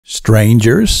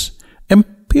strangers and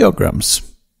pilgrims.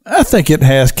 I think it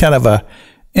has kind of a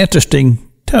interesting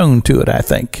tone to it, I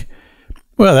think.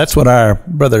 Well, that's what our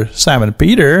brother Simon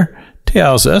Peter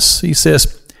tells us. He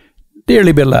says,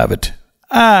 "Dearly beloved,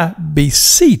 I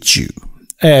beseech you,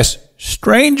 as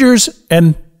strangers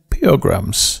and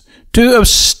pilgrims, to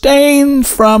abstain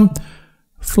from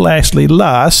fleshly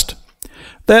lust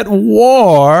that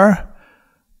war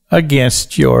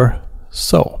against your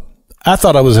soul." I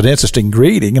thought it was an interesting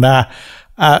greeting, and I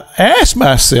asked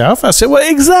myself, I said, well,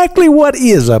 exactly what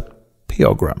is a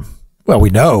pilgrim? Well, we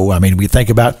know, we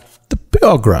think about the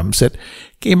pilgrims that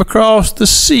came across the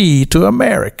sea to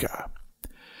America.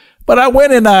 But I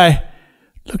went and I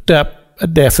looked up a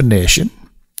definition,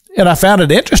 and I found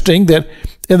it interesting that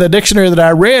in the dictionary that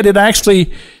I read, it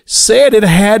actually said it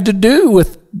had to do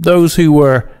with those who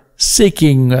were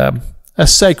seeking a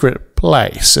sacred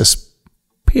place, as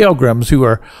pilgrims who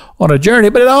are on a journey.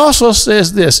 But it also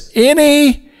says this: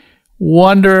 any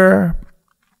wanderer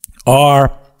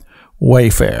or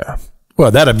wayfarer.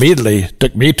 Well, that immediately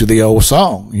took me to the old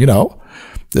song,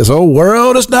 This old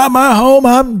world is not my home,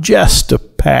 I'm just a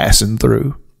passing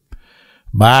through.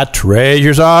 My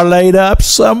treasures are laid up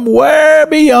somewhere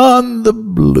beyond the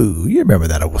blue. You remember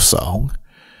that old song?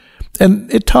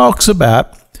 And it talks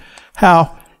about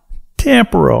how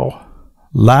temporal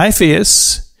life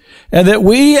is, and that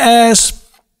we as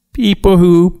people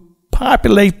who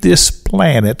populate this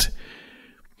planet,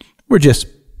 we're just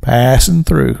passing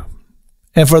through.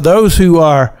 And for those who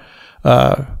are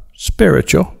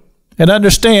spiritual and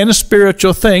understand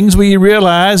spiritual things, we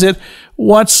realize that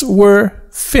once we're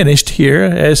finished here,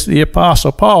 as the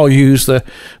Apostle Paul used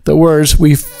the words,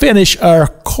 we finish our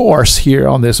course here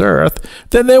on this earth,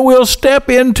 then we'll step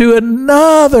into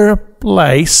another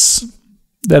place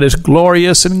that is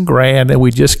glorious and grand, and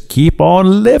we just keep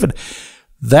on living.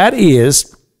 That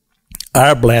is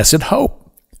our blessed hope.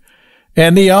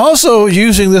 And he also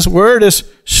using this word as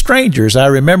strangers. I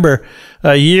remember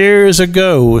years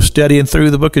ago studying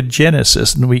through the book of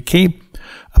Genesis, and we came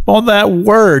upon that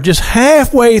word just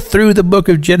halfway through the book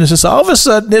of Genesis. All of a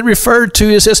sudden it referred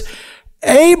to as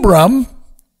Abram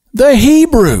the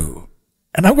Hebrew.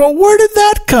 And I'm going, where did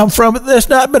that come from? There's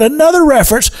not been another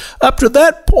reference up to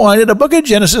that point in the book of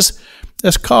Genesis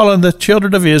that's calling the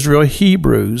children of Israel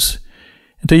Hebrews,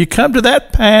 until you come to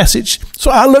that passage.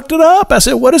 So I looked it up. I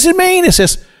said, what does it mean? It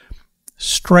says,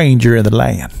 stranger in the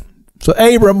land. So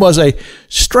Abram was a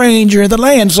stranger in the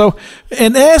land. So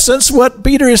in essence, what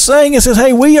Peter is saying is,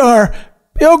 hey, we are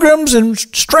pilgrims and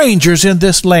strangers in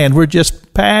this land. We're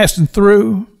just passing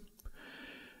through.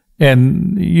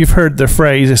 And you've heard the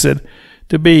phrase, it said,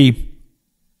 to be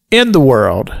in the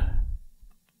world,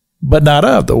 but not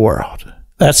of the world.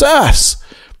 That's us.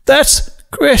 That's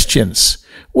Christians.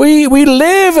 We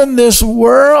live in this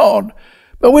world,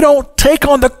 but we don't take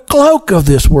on the cloak of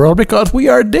this world because we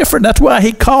are different. That's why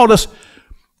he called us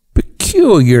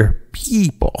peculiar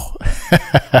people,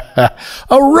 a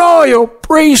royal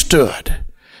priesthood.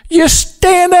 You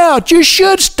stand out. You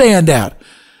should stand out.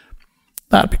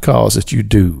 Not because that you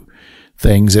do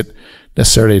things that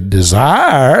necessarily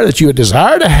that you would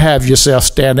desire to have yourself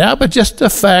stand out, but just the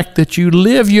fact that you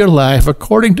live your life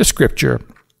according to Scripture,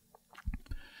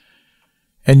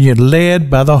 and you're led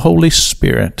by the Holy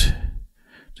Spirit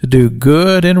to do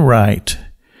good and right,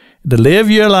 to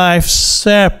live your life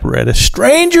separate as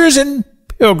strangers and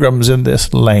pilgrims in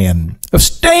this land,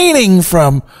 abstaining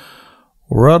from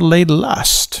worldly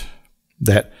lust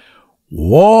that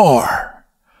war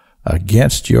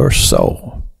against your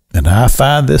soul. And I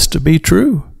find this to be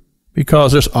true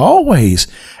because there's always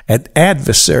an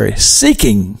adversary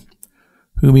seeking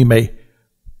whom he may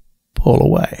pull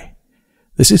away.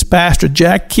 This is Pastor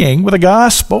Jack King with the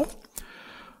gospel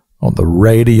on the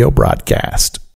radio broadcast.